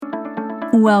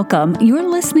Welcome. You're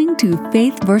listening to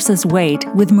Faith versus Weight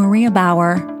with Maria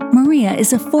Bauer. Maria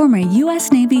is a former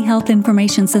U.S. Navy Health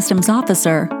Information Systems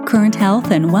officer, current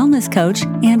health and wellness coach,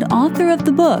 and author of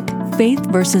the book Faith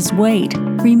versus Weight,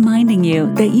 reminding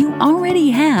you that you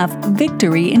already have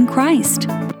victory in Christ.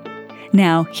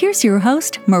 Now, here's your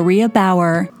host, Maria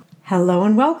Bauer. Hello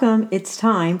and welcome. It's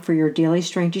time for your Daily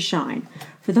Strength to Shine.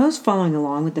 For those following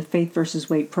along with the Faith versus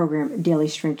Weight program Daily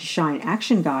Strength to Shine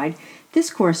Action Guide, this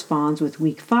corresponds with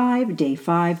Week 5, Day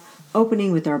 5,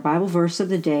 opening with our Bible verse of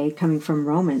the day coming from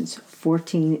Romans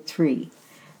 14:3.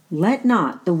 Let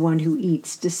not the one who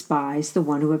eats despise the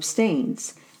one who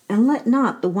abstains, and let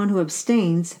not the one who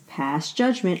abstains pass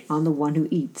judgment on the one who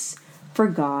eats, for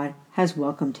God has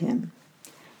welcomed him.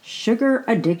 Sugar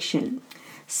addiction.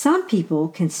 Some people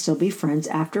can still be friends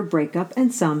after a breakup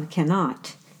and some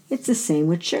cannot. It's the same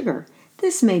with sugar.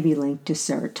 This may be linked to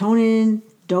serotonin,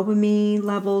 dopamine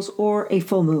levels, or a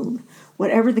full moon.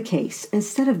 Whatever the case,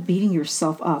 instead of beating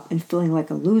yourself up and feeling like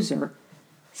a loser,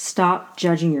 stop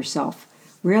judging yourself.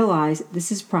 Realize this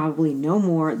is probably no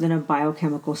more than a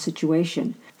biochemical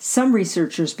situation. Some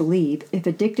researchers believe if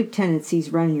addictive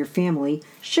tendencies run in your family,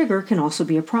 sugar can also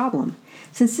be a problem.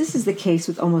 Since this is the case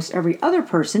with almost every other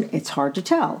person, it's hard to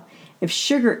tell. If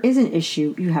sugar is an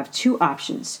issue, you have two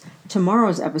options.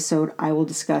 Tomorrow's episode, I will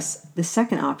discuss the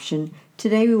second option.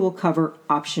 Today, we will cover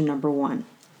option number 1.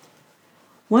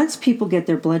 Once people get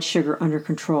their blood sugar under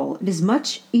control, it is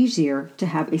much easier to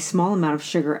have a small amount of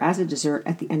sugar as a dessert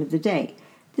at the end of the day.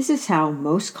 This is how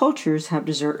most cultures have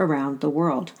dessert around the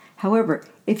world. However,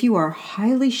 if you are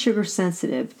highly sugar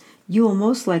sensitive, you will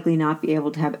most likely not be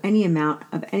able to have any amount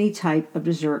of any type of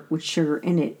dessert with sugar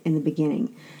in it in the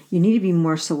beginning. You need to be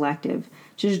more selective.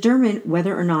 To determine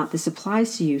whether or not this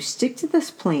applies to you, stick to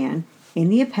this plan in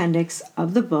the appendix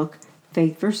of the book,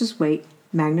 Faith versus Weight,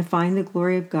 Magnifying the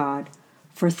Glory of God,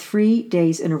 for 3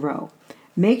 days in a row.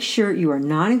 Make sure you are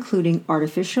not including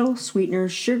artificial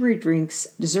sweeteners, sugary drinks,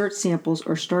 dessert samples,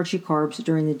 or starchy carbs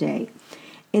during the day.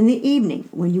 In the evening,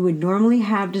 when you would normally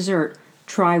have dessert,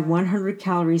 try 100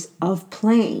 calories of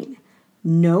plain,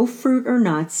 no fruit or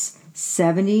nuts,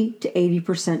 70 to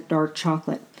 80% dark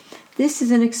chocolate. This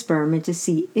is an experiment to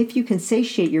see if you can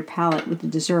satiate your palate with a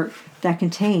dessert that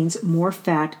contains more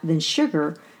fat than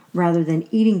sugar, rather than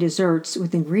eating desserts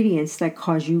with ingredients that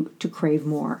cause you to crave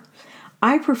more.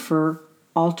 I prefer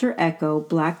Alter Echo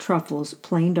Black Truffles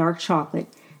Plain Dark Chocolate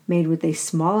made with a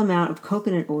small amount of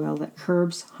coconut oil that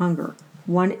curbs hunger.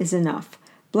 1 is enough.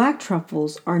 Black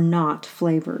truffles are not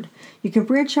flavored. You can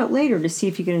branch out later to see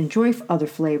if you can enjoy other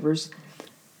flavors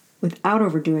without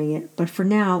overdoing it, but for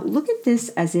now, look at this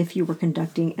as if you were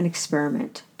conducting an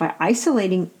experiment. By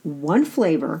isolating one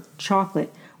flavor,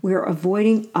 chocolate, we are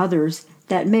avoiding others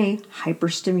that may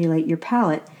hyperstimulate your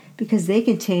palate because they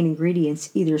contain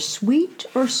ingredients either sweet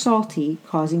or salty,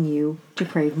 causing you to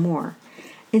crave more.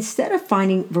 Instead of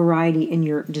finding variety in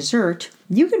your dessert,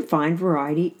 you can find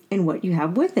variety in what you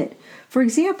have with it. For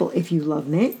example, if you love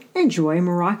mint, enjoy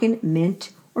Moroccan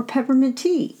mint or peppermint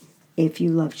tea. If you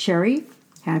love cherry,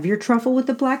 have your truffle with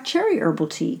the black cherry herbal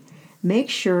tea. Make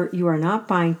sure you are not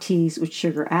buying teas with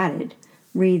sugar added.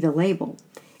 Read the label.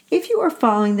 If you are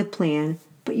following the plan,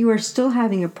 but you are still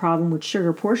having a problem with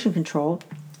sugar portion control,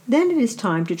 then it is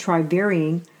time to try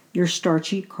varying your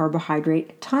starchy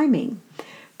carbohydrate timing.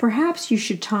 Perhaps you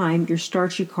should time your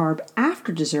starchy carb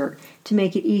after dessert to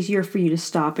make it easier for you to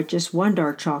stop at just 1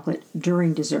 dark chocolate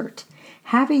during dessert.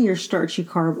 Having your starchy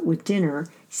carb with dinner,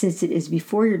 since it is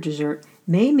before your dessert,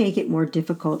 may make it more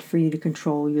difficult for you to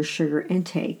control your sugar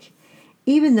intake.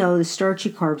 Even though the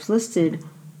starchy carbs listed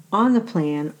on the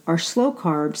plan are slow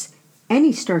carbs,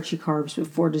 any starchy carbs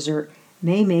before dessert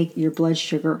may make your blood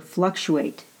sugar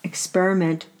fluctuate.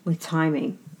 Experiment with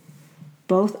timing.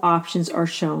 Both options are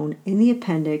shown in the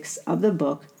appendix of the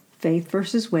book, Faith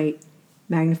versus Weight,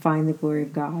 Magnifying the Glory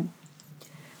of God.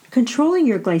 Controlling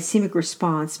your glycemic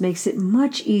response makes it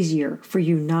much easier for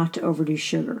you not to overdo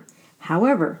sugar.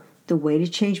 However, the way to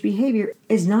change behavior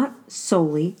is not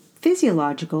solely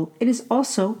physiological, it is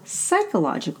also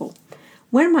psychological.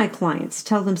 When my clients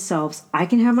tell themselves, I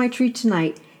can have my treat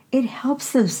tonight, it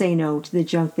helps them say no to the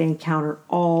junk they encounter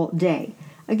all day.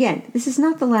 Again, this is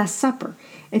not the Last Supper.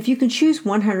 If you can choose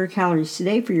 100 calories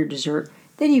today for your dessert,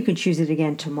 then you can choose it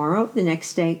again tomorrow, the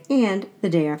next day, and the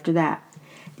day after that.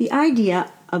 The idea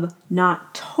of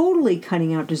not totally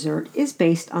cutting out dessert is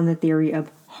based on the theory of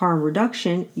harm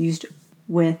reduction used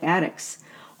with addicts.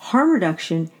 Harm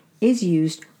reduction is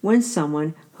used when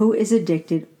someone who is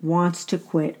addicted wants to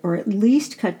quit or at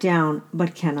least cut down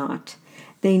but cannot.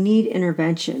 They need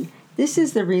intervention. This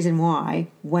is the reason why,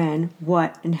 when,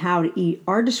 what, and how to eat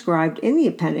are described in the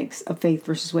appendix of Faith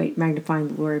vs. Weight, Magnifying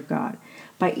the Glory of God.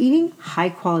 By eating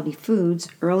high-quality foods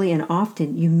early and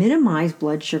often, you minimize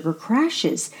blood sugar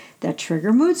crashes that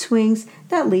trigger mood swings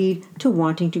that lead to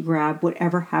wanting to grab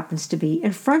whatever happens to be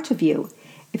in front of you.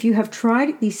 If you have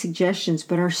tried these suggestions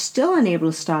but are still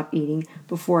unable to stop eating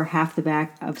before half the bag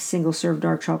of single-serve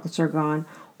dark chocolates are gone,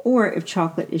 or if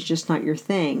chocolate is just not your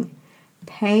thing,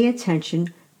 pay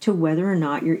attention to whether or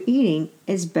not your eating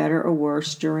is better or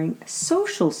worse during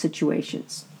social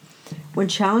situations. When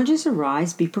challenges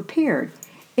arise, be prepared.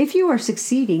 If you are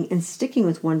succeeding in sticking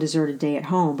with one dessert a day at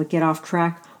home but get off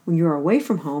track when you are away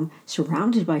from home,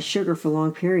 surrounded by sugar for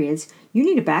long periods, you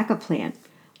need a backup plan.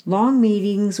 Long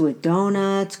meetings with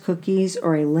donuts, cookies,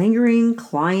 or a lingering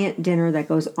client dinner that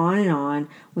goes on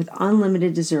with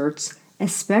unlimited desserts,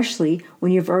 especially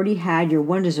when you've already had your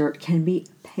one dessert, can be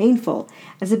painful.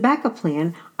 As a backup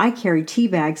plan, I carry tea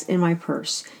bags in my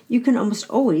purse. You can almost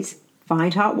always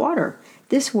find hot water.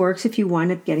 This works if you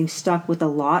wind up getting stuck with a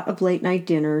lot of late-night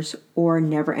dinners or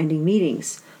never-ending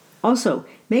meetings. Also,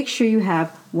 make sure you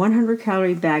have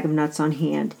 100-calorie bag of nuts on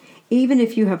hand. Even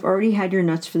if you have already had your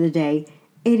nuts for the day,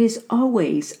 it is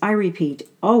always, I repeat,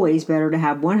 always better to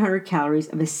have 100 calories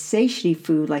of a satiety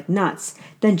food like nuts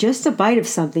than just a bite of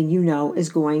something you know is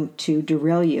going to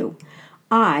derail you.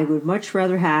 I would much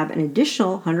rather have an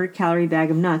additional 100-calorie bag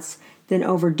of nuts than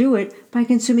overdo it by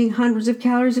consuming hundreds of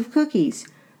calories of cookies.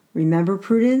 Remember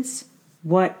prudence?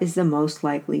 What is the most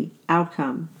likely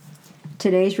outcome?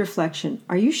 Today's reflection.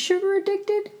 Are you sugar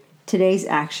addicted? Today's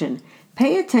action.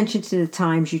 Pay attention to the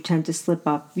times you tend to slip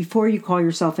up before you call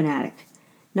yourself an addict.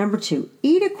 Number 2,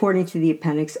 eat according to the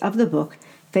appendix of the book,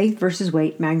 Faith vs.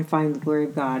 Weight, Magnifying the Glory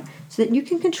of God, so that you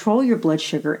can control your blood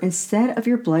sugar instead of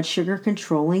your blood sugar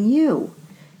controlling you.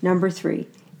 Number 3,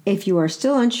 if you are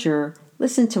still unsure,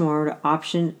 listen tomorrow to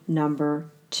option number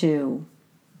 2.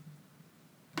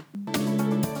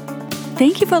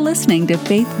 Thank you for listening to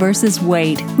Faith vs.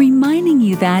 Weight, reminding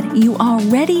you that you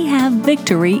already have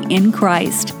victory in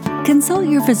Christ. Consult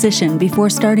your physician before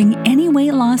starting any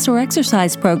weight loss or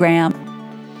exercise program.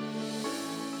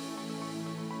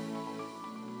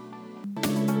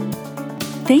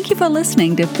 Thank you for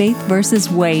listening to Faith vs.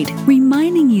 Weight,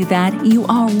 reminding you that you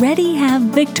already have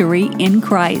victory in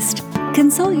Christ.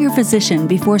 Consult your physician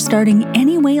before starting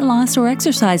any weight loss or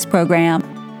exercise program.